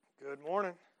Good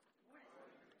morning.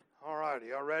 All righty,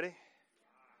 y'all ready?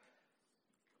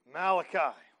 Malachi.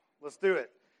 Let's do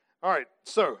it. All right,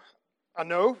 so I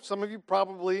know some of you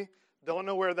probably don't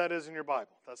know where that is in your Bible.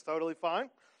 That's totally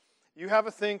fine. You have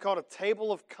a thing called a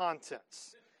table of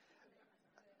contents.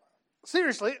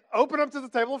 Seriously, open up to the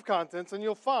table of contents and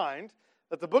you'll find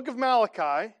that the book of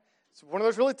Malachi, it's one of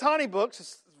those really tiny books.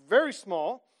 It's very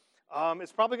small.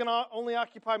 It's probably going to only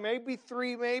occupy maybe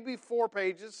 3, maybe 4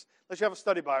 pages. Unless you have a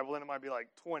study Bible, and it might be like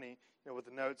 20, with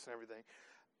the notes and everything.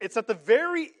 It's at the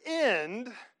very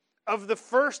end of the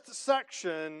first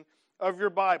section of your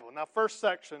Bible. Now, first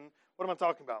section, what am I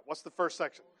talking about? What's the first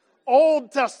section?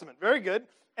 Old Testament. Very good.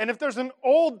 And if there's an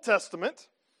Old Testament,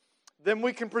 then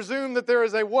we can presume that there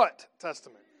is a what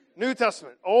Testament? New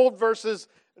Testament. Old versus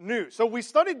new. So we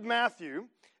studied Matthew,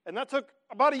 and that took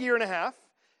about a year and a half.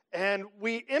 And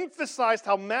we emphasized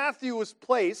how Matthew was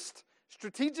placed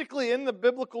strategically in the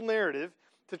biblical narrative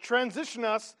to transition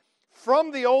us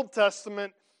from the Old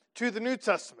Testament to the New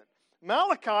Testament.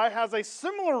 Malachi has a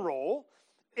similar role.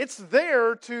 It's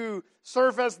there to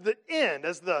serve as the end,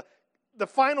 as the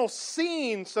final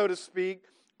scene, so to speak,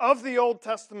 of the Old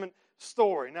Testament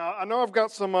story. Now, I know I've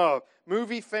got some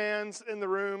movie fans in the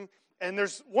room, and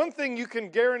there's one thing you can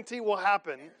guarantee will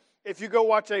happen if you go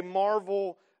watch a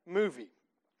Marvel movie.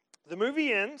 The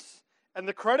movie ends, and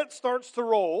the credit starts to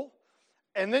roll,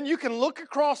 and then you can look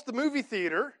across the movie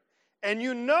theater, and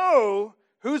you know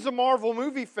who's a Marvel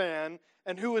movie fan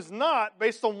and who is not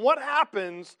based on what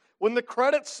happens when the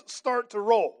credits start to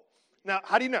roll. Now,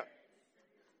 how do you know?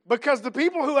 Because the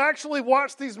people who actually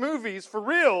watch these movies for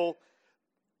real,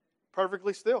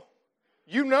 perfectly still,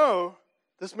 you know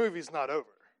this movie's not over.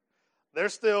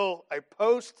 There's still a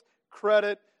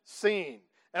post-credit scene.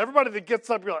 Everybody that gets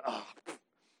up, you're like, oh,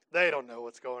 they don't know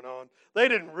what's going on. They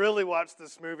didn't really watch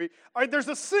this movie. All right, there's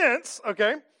a sense,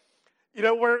 okay,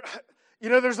 where,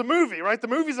 there's a movie, right? The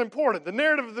movie's important. The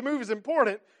narrative of the movie's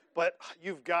important, but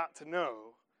you've got to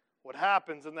know what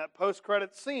happens in that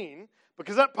post-credit scene,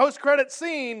 because that post-credit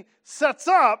scene sets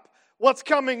up what's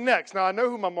coming next. Now, I know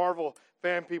who my Marvel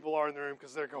fan people are in the room,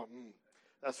 because they're going,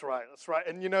 that's right.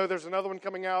 And there's another one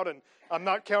coming out, and I'm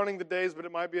not counting the days, but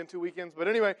it might be in 2 weekends. But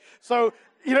anyway, so,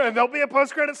 and there'll be a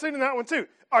post-credit scene in that one too.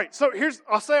 All right, so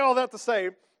I'll say all that to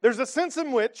say, there's a sense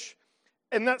in which,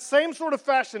 in that same sort of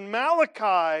fashion,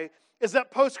 Malachi is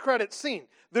that post-credit scene.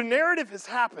 The narrative has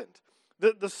happened.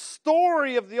 The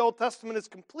story of the Old Testament is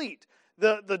complete.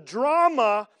 The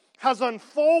drama has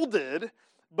unfolded,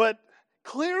 but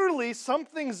clearly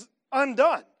something's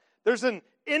undone. There's an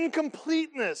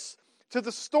incompleteness to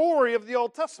the story of the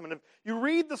Old Testament. If you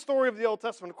read the story of the Old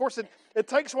Testament, of course, it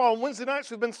takes a while. On Wednesday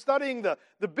nights, we've been studying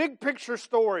the big picture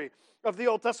story of the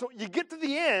Old Testament. You get to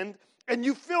the end, and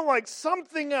you feel like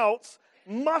something else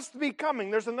must be coming.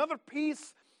 There's another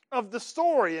piece of the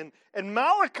story. And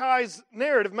Malachi's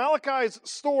narrative, Malachi's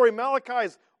story,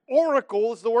 Malachi's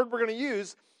oracle is the word we're going to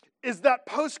use, is that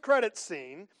post-credit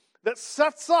scene that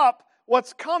sets up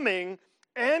what's coming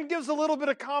and gives a little bit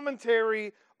of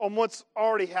commentary on what's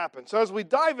already happened. So as we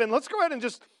dive in, let's go ahead and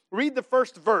just read the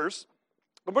first verse.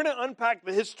 We're going to unpack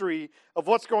the history of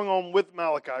what's going on with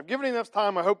Malachi. I've given enough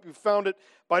time. I hope you've found it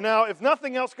by now. If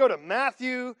nothing else, go to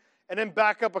Matthew and then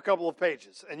back up a couple of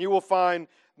pages, and you will find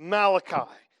Malachi.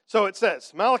 So it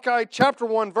says, Malachi chapter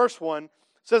 1, verse 1,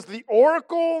 says, the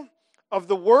oracle of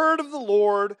the word of the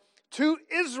Lord to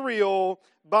Israel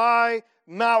by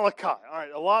Malachi. All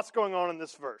right, a lot's going on in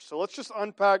this verse. So let's just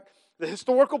unpack the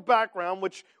historical background,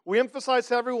 which we emphasize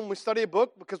heavily when we study a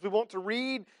book, because we want to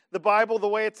read the Bible the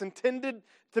way it's intended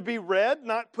to be read,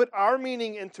 not put our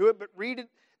meaning into it, but read it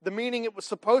the meaning it was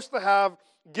supposed to have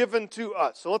given to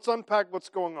us. So let's unpack what's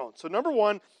going on. So number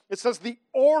one, it says the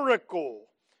oracle.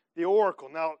 The oracle.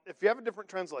 Now, if you have a different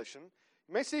translation,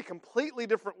 you may see a completely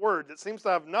different word that seems to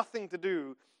have nothing to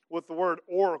do with the word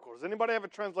oracle. Does anybody have a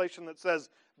translation that says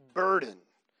burden?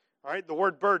 All right, the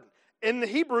word burden. In the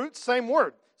Hebrew, it's the same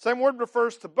word. Same word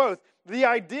refers to both. The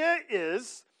idea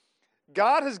is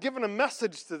God has given a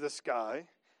message to this guy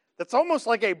that's almost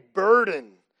like a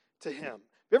burden to him. Have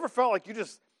you ever felt like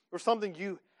or something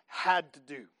you had to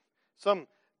do? Some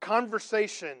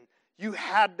conversation you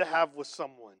had to have with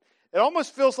someone. It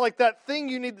almost feels like that thing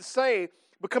you need to say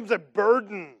becomes a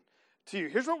burden to you.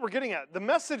 Here's what we're getting at. The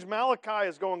message Malachi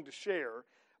is going to share,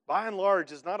 by and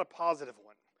large, is not a positive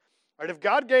one. Right, if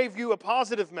God gave you a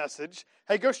positive message,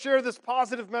 hey, go share this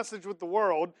positive message with the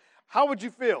world, how would you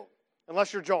feel?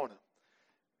 Unless you're Jonah.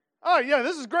 Oh, yeah,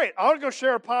 this is great. I want to go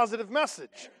share a positive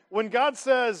message. When God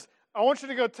says, I want you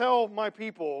to go tell my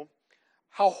people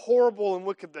how horrible and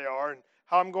wicked they are and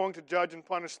how I'm going to judge and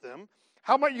punish them,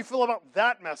 how might you feel about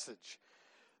that message?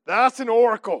 That's an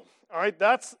oracle. All right,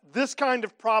 that's this kind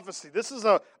of prophecy. This is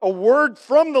a word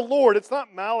from the Lord. It's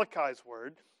not Malachi's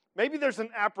word. Maybe there's an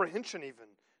apprehension even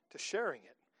to sharing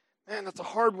it. Man, that's a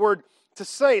hard word to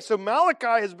say. So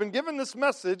Malachi has been given this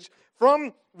message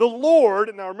from the Lord.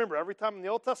 And now remember, every time in the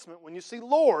Old Testament, when you see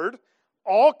Lord,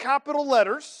 all capital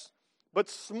letters, but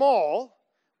small,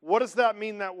 what does that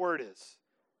mean that word is?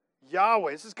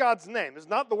 Yahweh. This is God's name. It's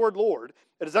not the word Lord.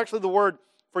 It is actually the word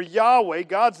for Yahweh,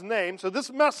 God's name. So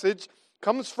this message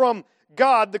comes from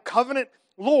God, the covenant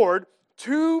Lord,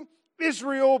 to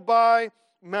Israel by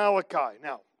Malachi.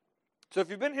 Now, so if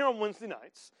you've been here on Wednesday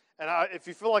nights, and if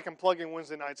you feel like I'm plugging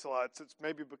Wednesday nights a lot, it's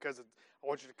maybe because I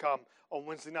want you to come on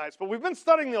Wednesday nights. But we've been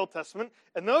studying the Old Testament,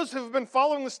 and those who have been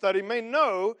following the study may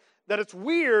know that it's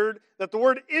weird that the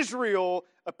word Israel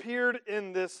appeared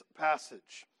in this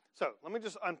passage. So let me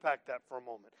just unpack that for a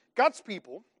moment. God's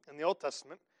people in the Old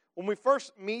Testament, when we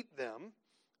first meet them,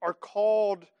 are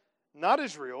called not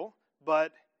Israel,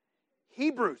 but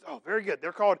Hebrews. Oh, very good.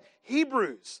 They're called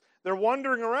Hebrews. They're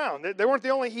wandering around. They weren't the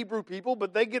only Hebrew people,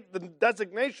 but they get the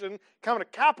designation, kind of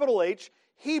a capital H,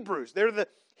 Hebrews. They're the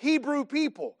Hebrew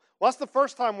people. Well, that's the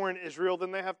first time we're in Israel.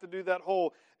 Then they have to do that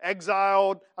whole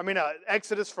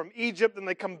exodus from Egypt. Then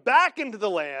they come back into the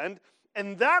land,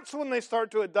 and that's when they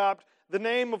start to adopt the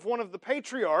name of one of the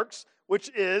patriarchs,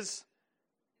 which is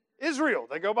Israel.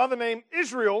 They go by the name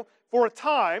Israel for a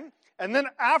time. And then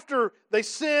after they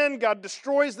sin, God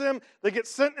destroys them, they get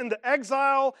sent into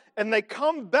exile, and they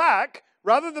come back.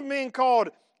 Rather than being called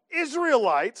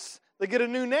Israelites, they get a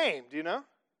new name. Do you know?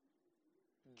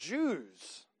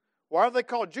 Jews. Why are they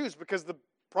called Jews? Because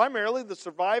primarily the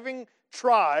surviving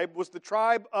tribe was the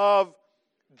tribe of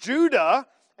Judah.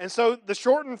 And so the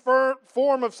shortened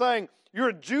form of saying you're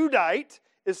a Judite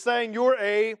is saying you're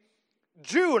a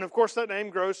Jew. And of course that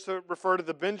name grows to refer to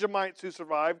the Benjamites who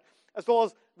survived, as well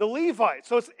as the Levites.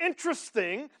 So it's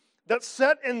interesting that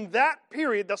set in that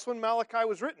period, that's when Malachi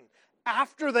was written.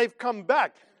 After they've come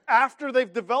back, after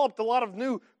they've developed a lot of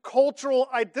new cultural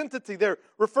identity, they're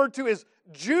referred to as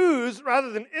Jews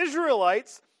rather than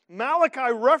Israelites.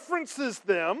 Malachi references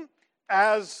them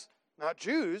as not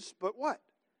Jews, but what?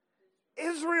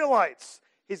 Israelites.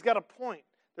 He's got a point.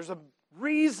 There's a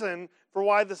reason for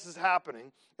why this is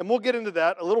happening, and we'll get into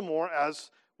that a little more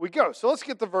as we go. So let's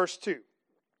get to verse 2.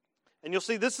 And you'll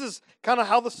see this is kind of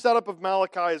how the setup of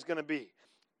Malachi is going to be.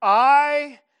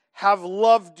 I have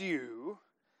loved you,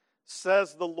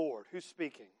 says the Lord. Who's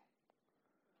speaking?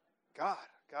 God.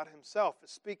 God himself is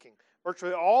speaking.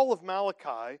 Virtually all of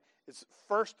Malachi is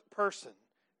first person.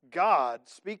 God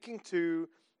speaking to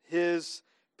his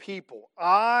people.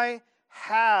 I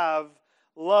have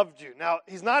loved you. Now,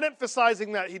 he's not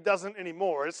emphasizing that he doesn't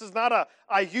anymore. This is not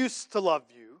I used to love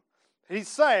you. He's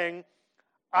saying,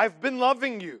 I've been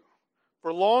loving you. For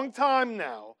a long time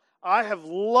now, I have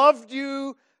loved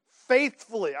you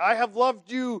faithfully. I have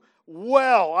loved you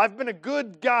well. I've been a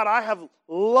good God. I have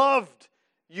loved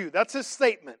you. That's his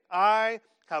statement. I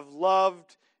have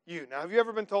loved you. Now, have you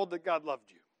ever been told that God loved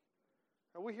you?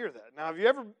 Now, we hear that. Now, have you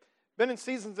ever been in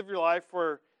seasons of your life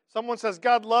where someone says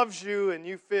God loves you and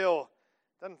you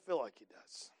doesn't feel like he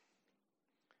does?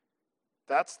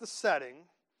 That's the setting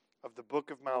of the book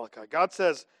of Malachi. God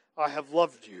says, I have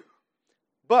loved you.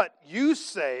 But you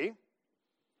say,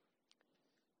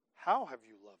 how have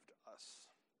you loved us?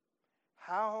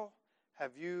 How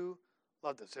have you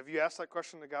loved us? Have you asked that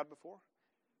question to God before?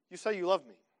 You say you love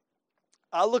me.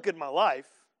 I look at my life.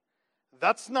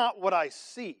 That's not what I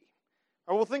see.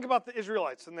 Or we'll think about the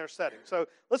Israelites in their setting. So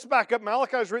let's back up.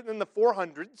 Malachi was written in the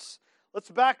 400s. Let's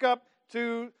back up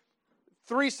to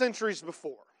 3 centuries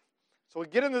before. So we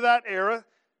get into that era.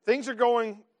 Things are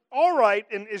going all right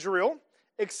in Israel,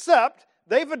 except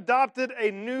they've adopted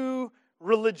a new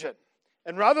religion.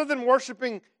 And rather than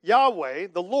worshiping Yahweh,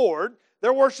 the Lord,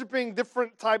 they're worshiping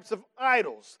different types of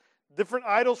idols. Different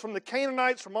idols from the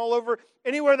Canaanites, from all over.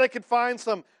 Anywhere they could find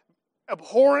some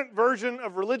abhorrent version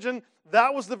of religion,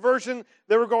 that was the version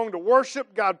they were going to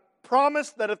worship. God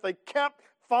promised that if they kept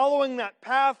following that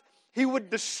path, he would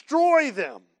destroy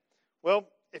them. Well,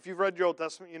 if you've read your Old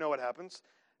Testament, you know what happens.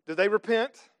 Do they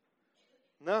repent?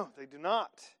 No, they do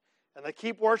not. And they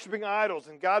keep worshiping idols.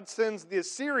 And God sends the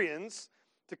Assyrians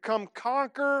to come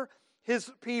conquer his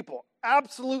people.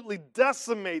 Absolutely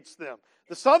decimates them.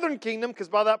 The southern kingdom, because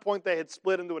by that point they had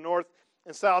split into a north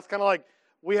and south, kind of like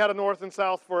we had a north and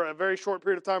south for a very short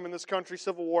period of time in this country.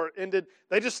 Civil War ended.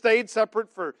 They just stayed separate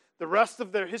for the rest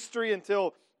of their history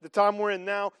until the time we're in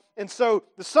now. And so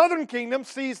the southern kingdom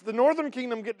sees the northern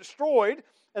kingdom get destroyed,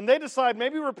 and they decide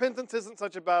maybe repentance isn't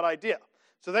such a bad idea.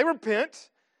 So they repent,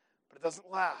 but it doesn't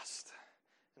last.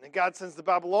 And then God sends the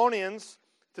Babylonians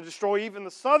to destroy even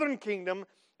the southern kingdom,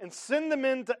 and send them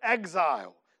into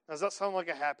exile. Now, does that sound like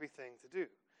a happy thing to do?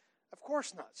 Of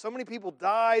course not. So many people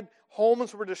died.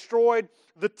 Homes were destroyed.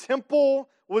 The temple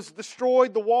was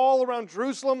destroyed. The wall around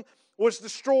Jerusalem was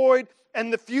destroyed.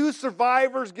 And the few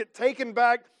survivors get taken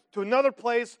back to another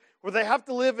place where they have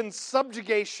to live in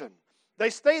subjugation. They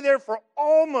stay there for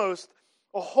almost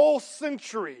a whole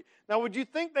century. Now, would you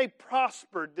think they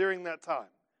prospered during that time?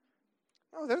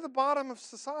 No, they're the bottom of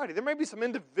society. There may be some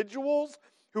individuals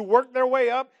who worked their way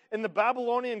up in the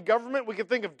Babylonian government. We could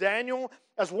think of Daniel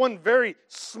as one very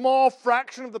small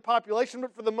fraction of the population,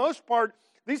 but for the most part,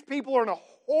 these people are in a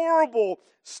horrible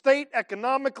state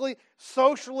economically,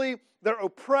 socially. They're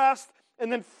oppressed.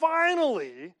 And then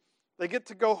finally, they get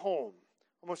to go home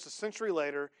almost a century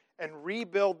later and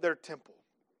rebuild their temple.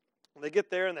 And they get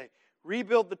there and they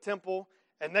rebuild the temple,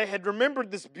 and they had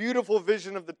remembered this beautiful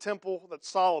vision of the temple that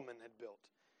Solomon had built.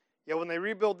 Yet when they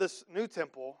rebuild this new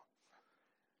temple,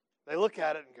 they look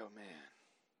at it and go, man,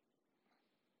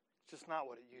 it's just not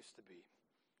what it used to be.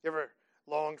 You ever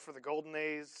longed for the golden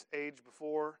age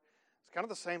before? It's kind of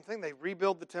the same thing. They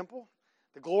rebuild the temple.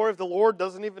 The glory of the Lord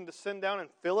doesn't even descend down and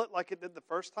fill it like it did the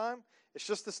first time. It's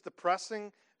just this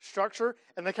depressing structure,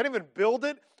 and they can't even build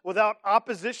it without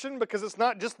opposition because it's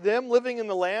not just them living in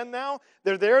the land now.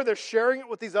 They're there, they're sharing it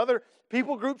with these other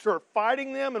people groups who are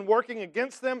fighting them and working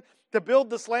against them to build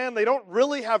this land. They don't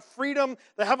really have freedom.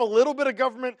 They have a little bit of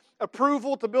government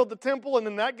approval to build the temple, and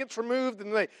then that gets removed,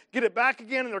 and they get it back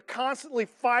again, and they're constantly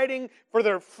fighting for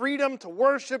their freedom to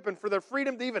worship and for their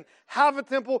freedom to even have a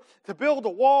temple, to build a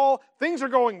wall. Things are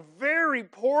going very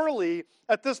poorly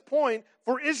at this point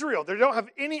for Israel. They don't have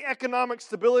any economic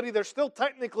stability. They're still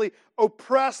technically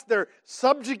oppressed. They're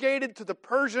subjugated to the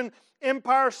Persian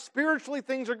Empire. Spiritually,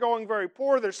 things are going very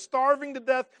poor. They're starving to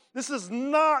death. This is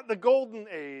not the golden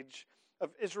age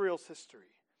of Israel's history.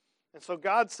 And so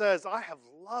God says, I have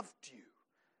loved you.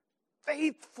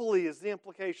 Faithfully is the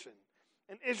implication.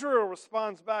 And Israel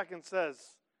responds back and says,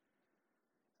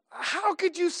 how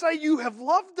could you say you have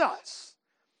loved us?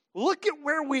 Look at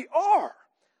where we are.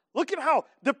 Look at how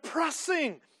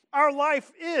depressing our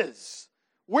life is.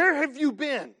 Where have you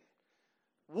been?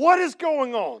 What is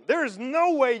going on? There is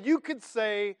no way you could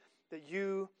say that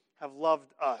you have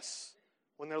loved us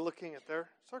when they're looking at their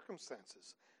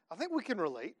circumstances. I think we can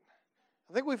relate.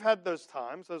 I think we've had those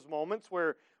times, those moments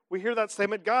where we hear that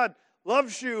statement, God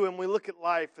loves you, and we look at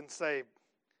life and say,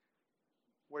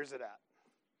 where's it at?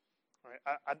 All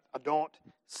right, I don't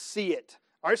see it.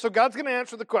 All right, so God's going to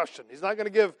answer the question. He's not going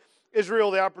to give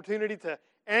Israel the opportunity to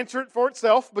answer it for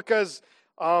itself because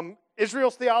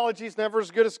Israel's theology is never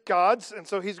as good as God's, and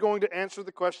so he's going to answer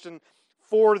the question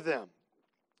for them.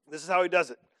 This is how he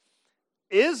does it.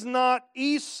 Is not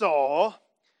Esau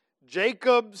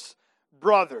Jacob's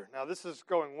brother? Now, this is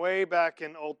going way back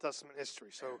in Old Testament history.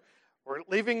 So we're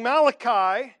leaving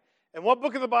Malachi, and what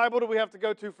book of the Bible do we have to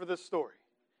go to for this story?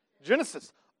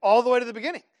 Genesis, all the way to the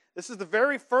beginning. This is the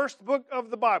very first book of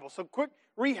the Bible. So quick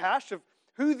rehash of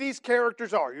who these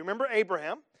characters are. You remember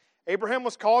Abraham. Abraham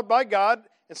was called by God.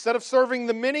 Instead of serving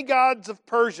the many gods of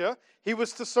Persia, he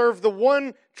was to serve the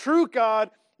one true God,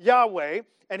 Yahweh.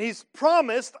 And he's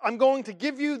promised, I'm going to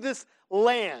give you this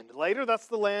land. Later, that's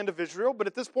the land of Israel. But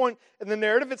at this point in the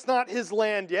narrative, it's not his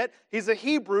land yet. He's a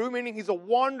Hebrew, meaning he's a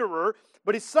wanderer.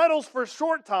 But he settles for a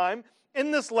short time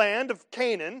in this land of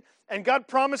Canaan. And God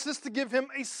promises to give him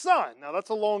a son. Now, that's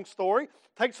a long story.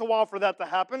 Takes a while for that to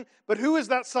happen. But who is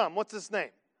that son? What's his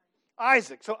name?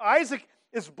 Isaac. So Isaac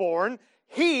is born.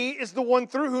 He is the one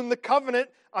through whom the covenant,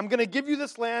 I'm going to give you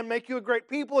this land, make you a great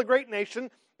people, a great nation.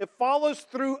 It follows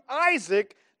through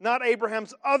Isaac, not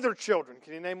Abraham's other children.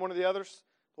 Can you name one of the others?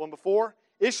 The one before?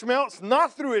 Ishmael. It's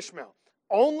not through Ishmael.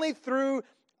 Only through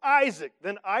Isaac.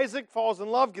 Then Isaac falls in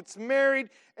love, gets married,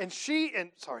 and she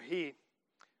gives,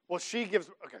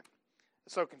 okay,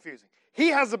 it's so confusing. He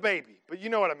has a baby, but you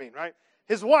know what I mean, right?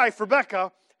 His wife,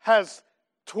 Rebekah, has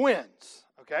twins,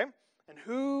 okay? And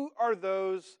who are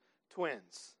those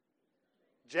twins?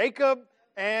 Jacob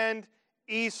and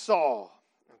Esau,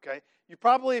 okay? You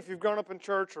probably, if you've grown up in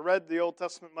church or read the Old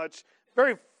Testament much,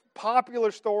 very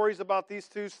popular stories about these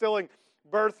two stealing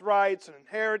birthrights and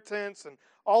inheritance and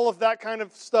all of that kind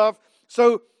of stuff.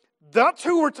 So that's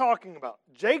who we're talking about.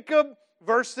 Jacob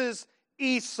versus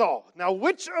Esau. Now,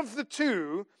 which of the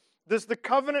two does the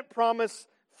covenant promise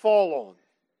fall on?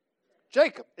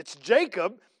 Jacob. It's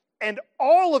Jacob and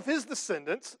all of his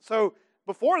descendants. So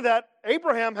before that,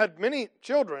 Abraham had many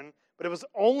children, but it was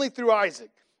only through Isaac.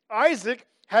 Isaac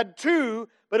had two,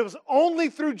 but it was only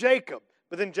through Jacob.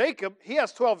 But then Jacob, he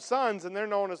has 12 sons, and they're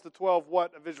known as the 12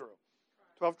 what of Israel?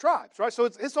 12 tribes, right? So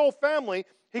it's his whole family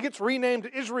he gets renamed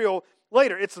Israel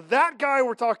later. It's that guy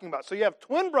we're talking about. So you have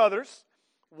twin brothers.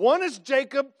 One is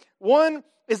Jacob, one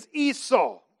is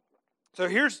Esau. So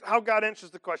here's how God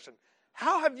answers the question.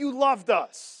 How have you loved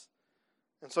us?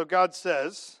 And so God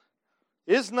says,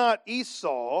 is not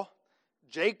Esau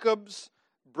Jacob's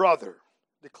brother,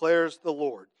 declares the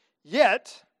Lord.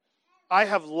 Yet I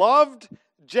have loved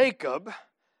Jacob,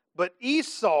 but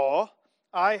Esau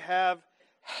I have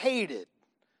hated.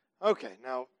 Okay,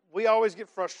 now we always get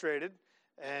frustrated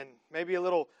and maybe a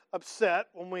little upset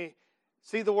when we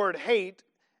see the word hate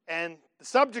and the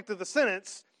subject of the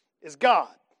sentence is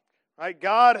God. Right?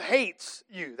 God hates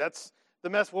you. That's the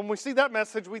mess. When we see that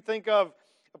message, we think of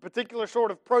a particular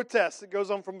sort of protest that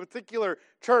goes on from a particular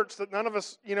church that none of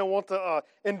us, want to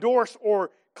endorse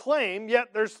or claim. Yet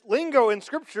there's lingo in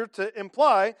Scripture to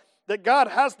imply that God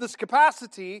has this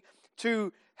capacity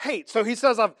to hate. So he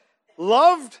says, I've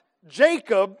loved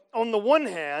Jacob on the one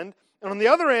hand, and on the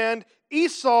other hand,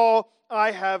 Esau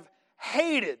I have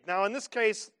hated. Now, in this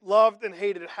case, loved and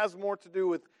hated, it has more to do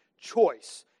with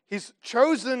choice. He's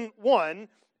chosen one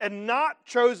and not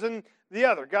chosen the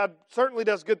other. God certainly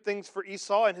does good things for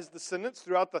Esau and his descendants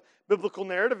throughout the biblical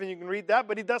narrative, and you can read that,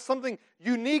 but he does something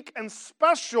unique and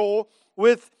special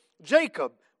with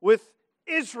Jacob, with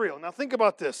Israel. Now think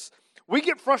about this. We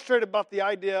get frustrated about the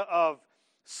idea of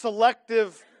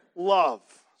selective love.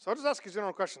 So I'll just ask you a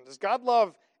general question. Does God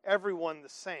love everyone the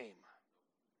same?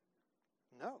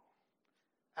 No,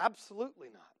 absolutely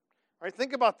not. All right,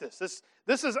 think about this.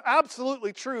 This is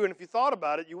absolutely true, and if you thought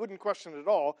about it, you wouldn't question it at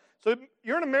all. So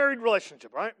you're in a married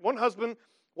relationship, right? One husband,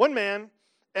 one man,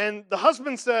 and the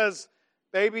husband says,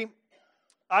 baby,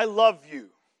 I love you.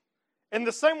 In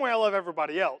the same way I love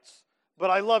everybody else, but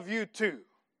I love you too.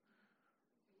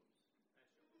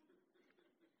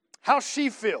 How's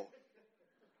she feel?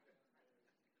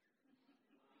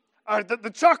 All right,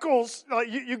 the chuckles,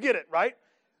 you get it, right?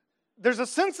 There's a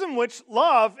sense in which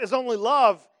love is only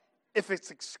love if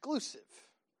it's exclusive,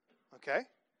 okay?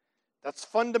 That's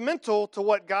fundamental to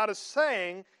what God is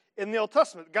saying in the Old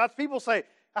Testament. God's people say,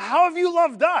 how have you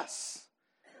loved us?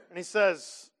 And he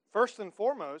says, first and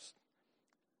foremost,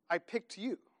 I picked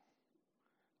you.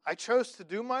 I chose to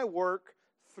do my work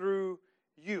through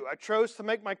you. I chose to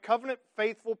make my covenant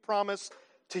faithful promise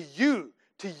to you,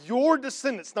 to your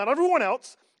descendants, not everyone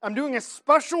else. I'm doing a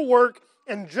special work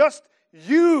in just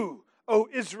you, O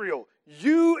Israel.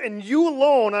 You and you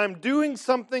alone, I'm doing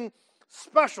something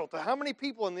special. To how many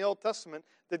people in the Old Testament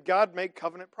did God make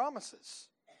covenant promises?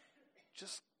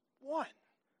 Just one.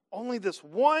 Only this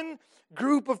one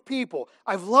group of people.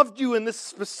 I've loved you in this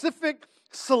specific,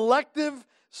 selective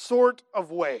sort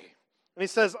of way. And he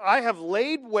says, I have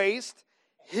laid waste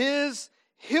his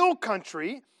hill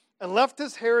country and left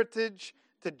his heritage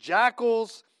to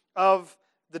jackals of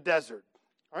the desert.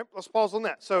 All right, let's pause on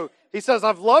that. So he says,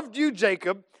 I've loved you,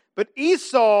 Jacob, but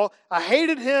Esau, I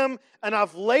hated him and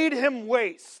I've laid him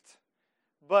waste.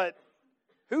 But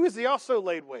who has he also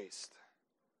laid waste?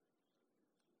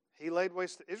 He laid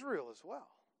waste to Israel as well.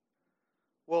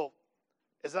 Well,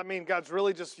 does that mean God's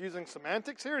really just using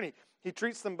semantics here and he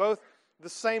treats them both the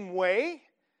same way?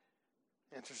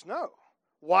 The answer is no.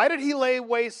 Why did he lay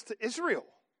waste to Israel?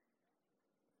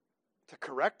 To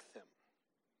correct them.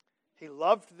 He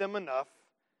loved them enough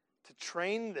to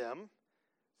train them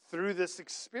through this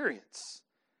experience.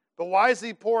 But why is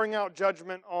he pouring out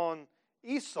judgment on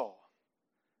Esau?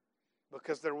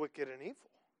 Because they're wicked and evil.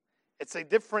 It's a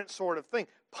different sort of thing.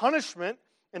 Punishment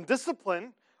and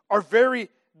discipline are very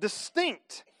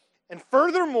distinct. And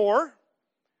furthermore,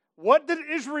 what did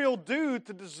Israel do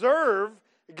to deserve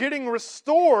getting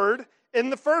restored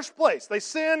in the first place? They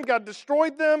sinned, God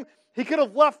destroyed them. He could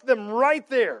have left them right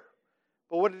there.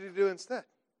 But what did he do instead?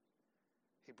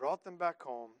 He brought them back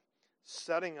home,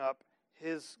 setting up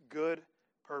his good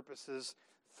purposes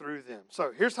through them.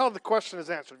 So here's how the question is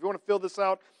answered. If you want to fill this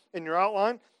out in your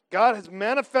outline, God has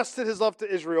manifested his love to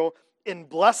Israel in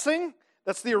blessing.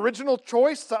 That's the original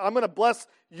choice. So I'm going to bless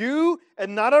you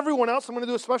and not everyone else. I'm going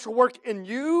to do a special work in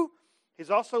you. He's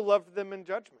also loved them in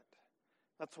judgment.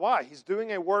 That's why he's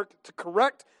doing a work to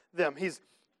correct them. He's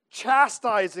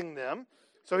chastising them.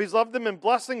 So he's loved them in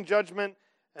blessing, judgment,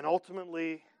 and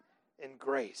ultimately in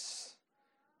grace.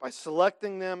 By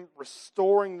selecting them,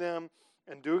 restoring them,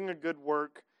 and doing a good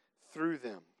work through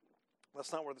them.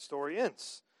 That's not where the story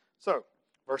ends. So,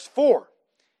 verse 4.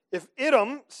 If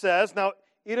Edom says, now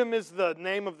Edom is the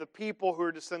name of the people who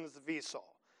are descendants of Esau.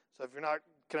 So if you're not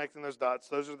connecting those dots,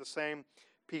 those are the same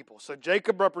people. So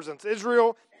Jacob represents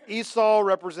Israel, Esau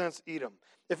represents Edom.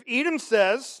 If Edom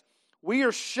says, we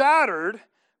are shattered,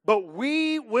 but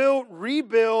we will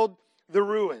rebuild the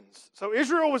ruins. So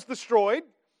Israel was destroyed.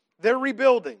 they're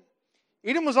rebuilding.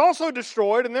 Edom was also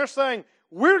destroyed, and they're saying,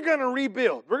 we're going to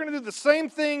rebuild. We're going to do the same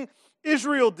thing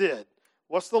Israel did.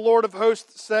 What's the Lord of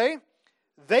hosts say?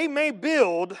 They may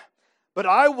build, but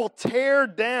I will tear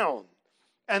down,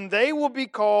 and they will be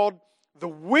called the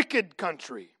wicked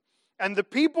country, and the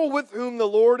people with whom the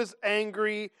Lord is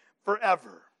angry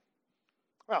forever.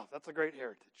 Well, that's a great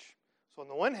heritage. So on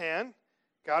the one hand,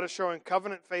 God is showing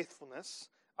covenant faithfulness.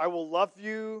 I will love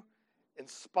you in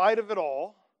spite of it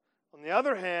all. On the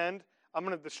other hand, I'm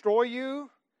going to destroy you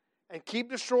and keep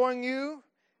destroying you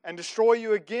and destroy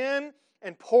you again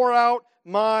and pour out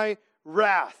my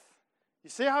wrath. You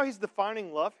see how he's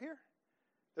defining love here?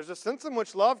 There's a sense in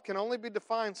which love can only be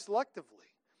defined selectively.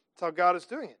 That's how God is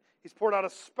doing it. He's poured out a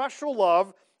special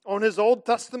love on his Old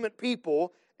Testament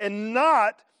people and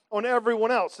not on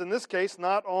everyone else. In this case,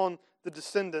 not on the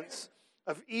descendants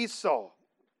of Esau. All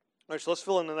right, so let's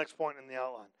fill in the next point in the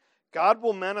outline. God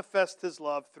will manifest his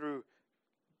love through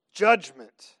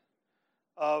judgment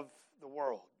of the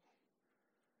world.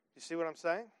 You see what I'm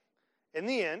saying? In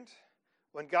the end,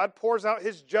 when God pours out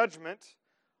his judgment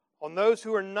on those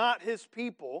who are not his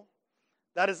people,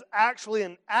 that is actually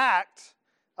an act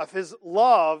of his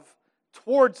love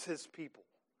towards his people,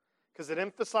 because it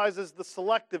emphasizes the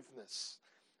selectiveness.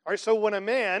 All right, so when a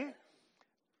man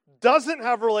doesn't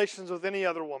have relations with any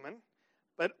other woman,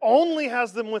 but only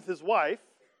has them with his wife,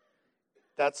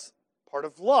 that's part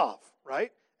of love,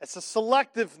 right? It's a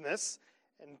selectiveness.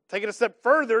 And take it a step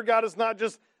further, God is not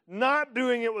just not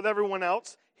doing it with everyone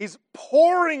else. He's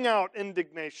pouring out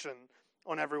indignation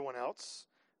on everyone else,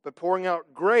 but pouring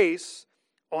out grace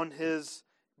on his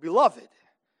beloved.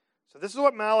 So this is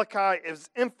what Malachi is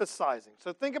emphasizing.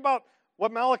 So think about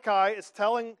what Malachi is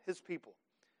telling his people.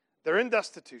 They're in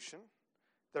destitution.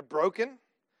 They're broken.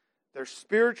 They're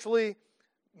spiritually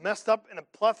messed up in a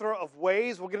plethora of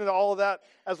ways. We'll get into all of that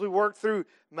as we work through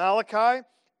Malachi.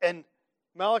 And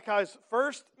Malachi's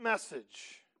first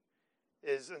message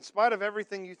is, in spite of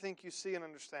everything you think you see and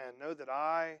understand, know that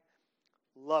I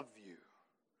love you,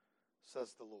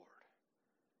 says the Lord.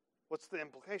 What's the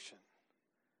implication?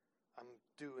 I'm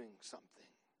doing something.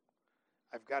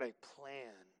 I've got a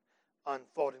plan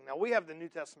unfolding. Now, we have the New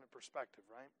Testament perspective,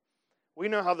 right? We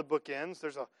know how the book ends.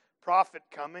 There's a prophet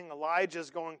coming. Elijah is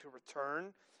going to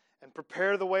return and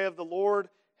prepare the way of the Lord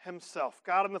himself.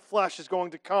 God in the flesh is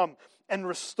going to come and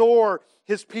restore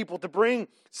his people, to bring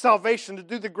salvation, to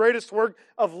do the greatest work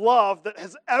of love that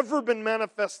has ever been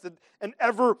manifested and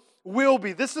ever will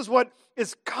be. This is what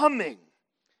is coming.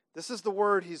 This is the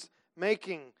word he's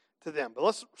making to them. But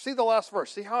let's see the last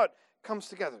verse. See how it comes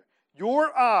together.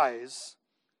 Your eyes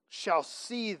shall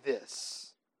see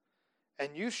this,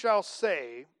 and you shall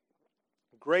say,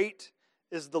 great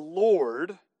is the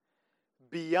Lord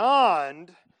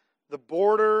beyond the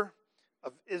border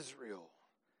of Israel.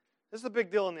 This is a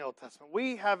big deal in the Old Testament.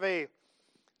 We have a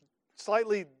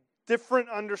slightly different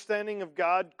understanding of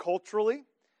God culturally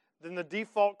than the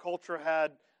default culture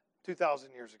had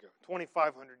 2,000 years ago,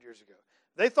 2,500 years ago.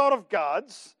 They thought of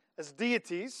gods as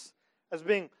deities, as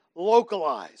being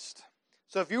localized.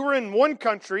 So if you were in one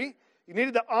country, you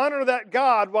needed to honor that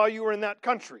God while you were in that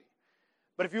country.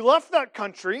 But if you left that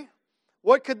country,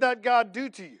 what could that God do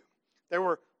to you? There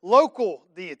were local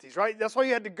deities, right? That's why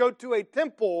you had to go to a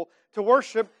temple to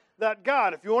worship that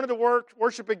God. If you wanted to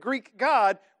worship a Greek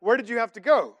God, where did you have to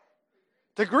go?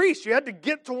 To Greece. You had to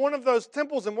get to one of those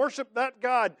temples and worship that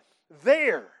God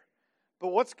there. But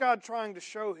what's God trying to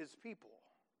show his people?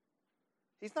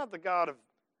 He's not the God of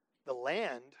the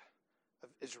land of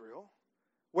Israel.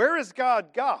 Where is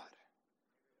God God?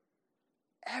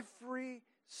 Every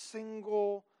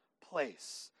single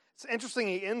place. It's interesting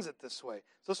he ends it this way.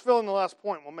 So let's fill in the last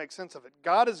point. We'll make sense of it.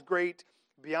 God is great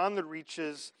beyond the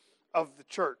reaches of the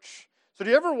church. So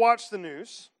do you ever watch the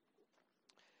news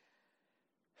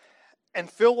and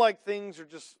feel like things are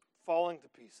just falling to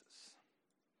pieces?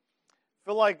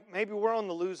 Feel like maybe we're on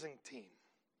the losing team.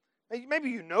 Maybe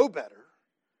you know better,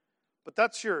 but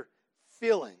that's your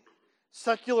feeling.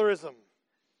 Secularism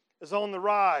is on the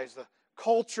rise. The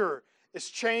culture is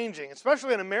changing,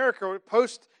 especially in America,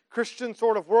 post-Christian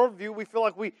sort of worldview. We feel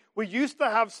like we used to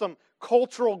have some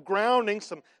cultural grounding,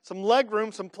 some leg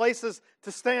room, some places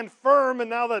to stand firm, and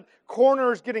now that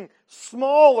corner is getting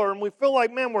smaller, and we feel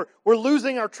like, man, we're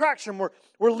losing our traction,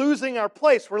 we're losing our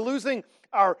place, we're losing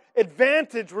our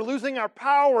advantage, we're losing our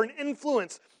power and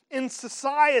influence in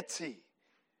society.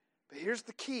 But here's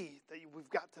the key that we've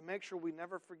got to make sure we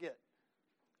never forget.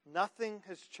 Nothing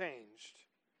has changed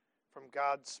from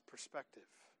God's perspective.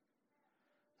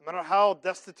 No matter how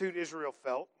destitute Israel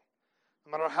felt,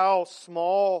 no matter how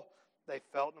small they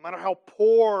felt, no matter how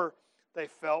poor they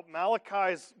felt,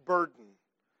 Malachi's burden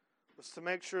was to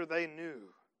make sure they knew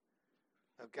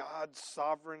that God's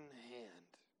sovereign hand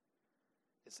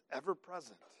is ever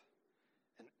present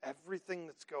in everything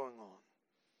that's going on.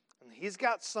 And He's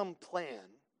got some plan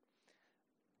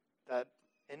that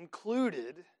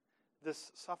included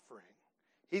this suffering.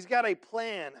 He's got a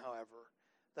plan, however,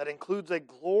 that includes a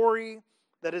glory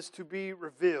that is to be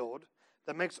revealed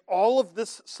that makes all of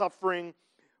this suffering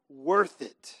worth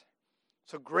it.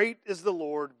 So great is the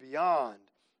Lord beyond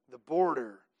the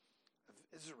border of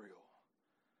Israel.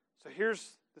 So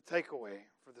here's the takeaway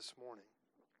for this morning.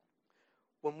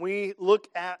 When we look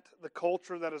at the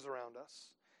culture that is around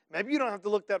us, maybe you don't have to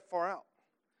look that far out.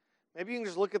 Maybe you can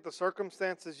just look at the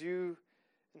circumstances you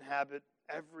inhabit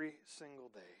every single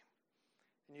day.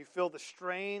 And you feel the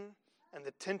strain and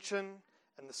the tension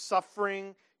and the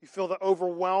suffering. You feel the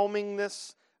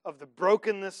overwhelmingness of the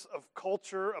brokenness of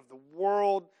culture, of the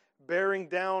world bearing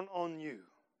down on you.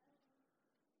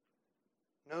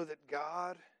 Know that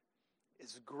God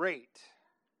is great.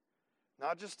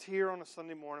 Not just here on a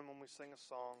Sunday morning when we sing a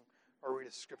song or read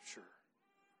a scripture,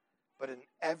 but in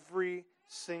every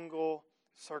single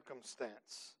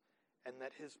circumstance. And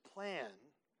that His plan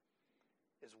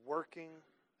is working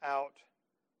out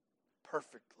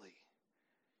perfectly.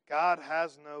 God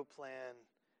has no plan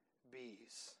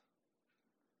B's.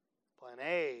 Plan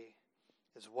A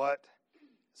is what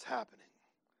is happening.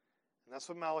 And that's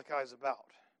what Malachi is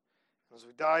about. And as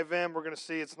we dive in, we're going to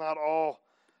see it's not all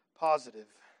positive.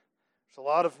 There's a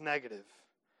lot of negative.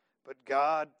 But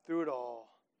God, through it all,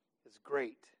 is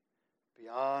great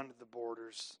beyond the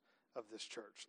borders of this church.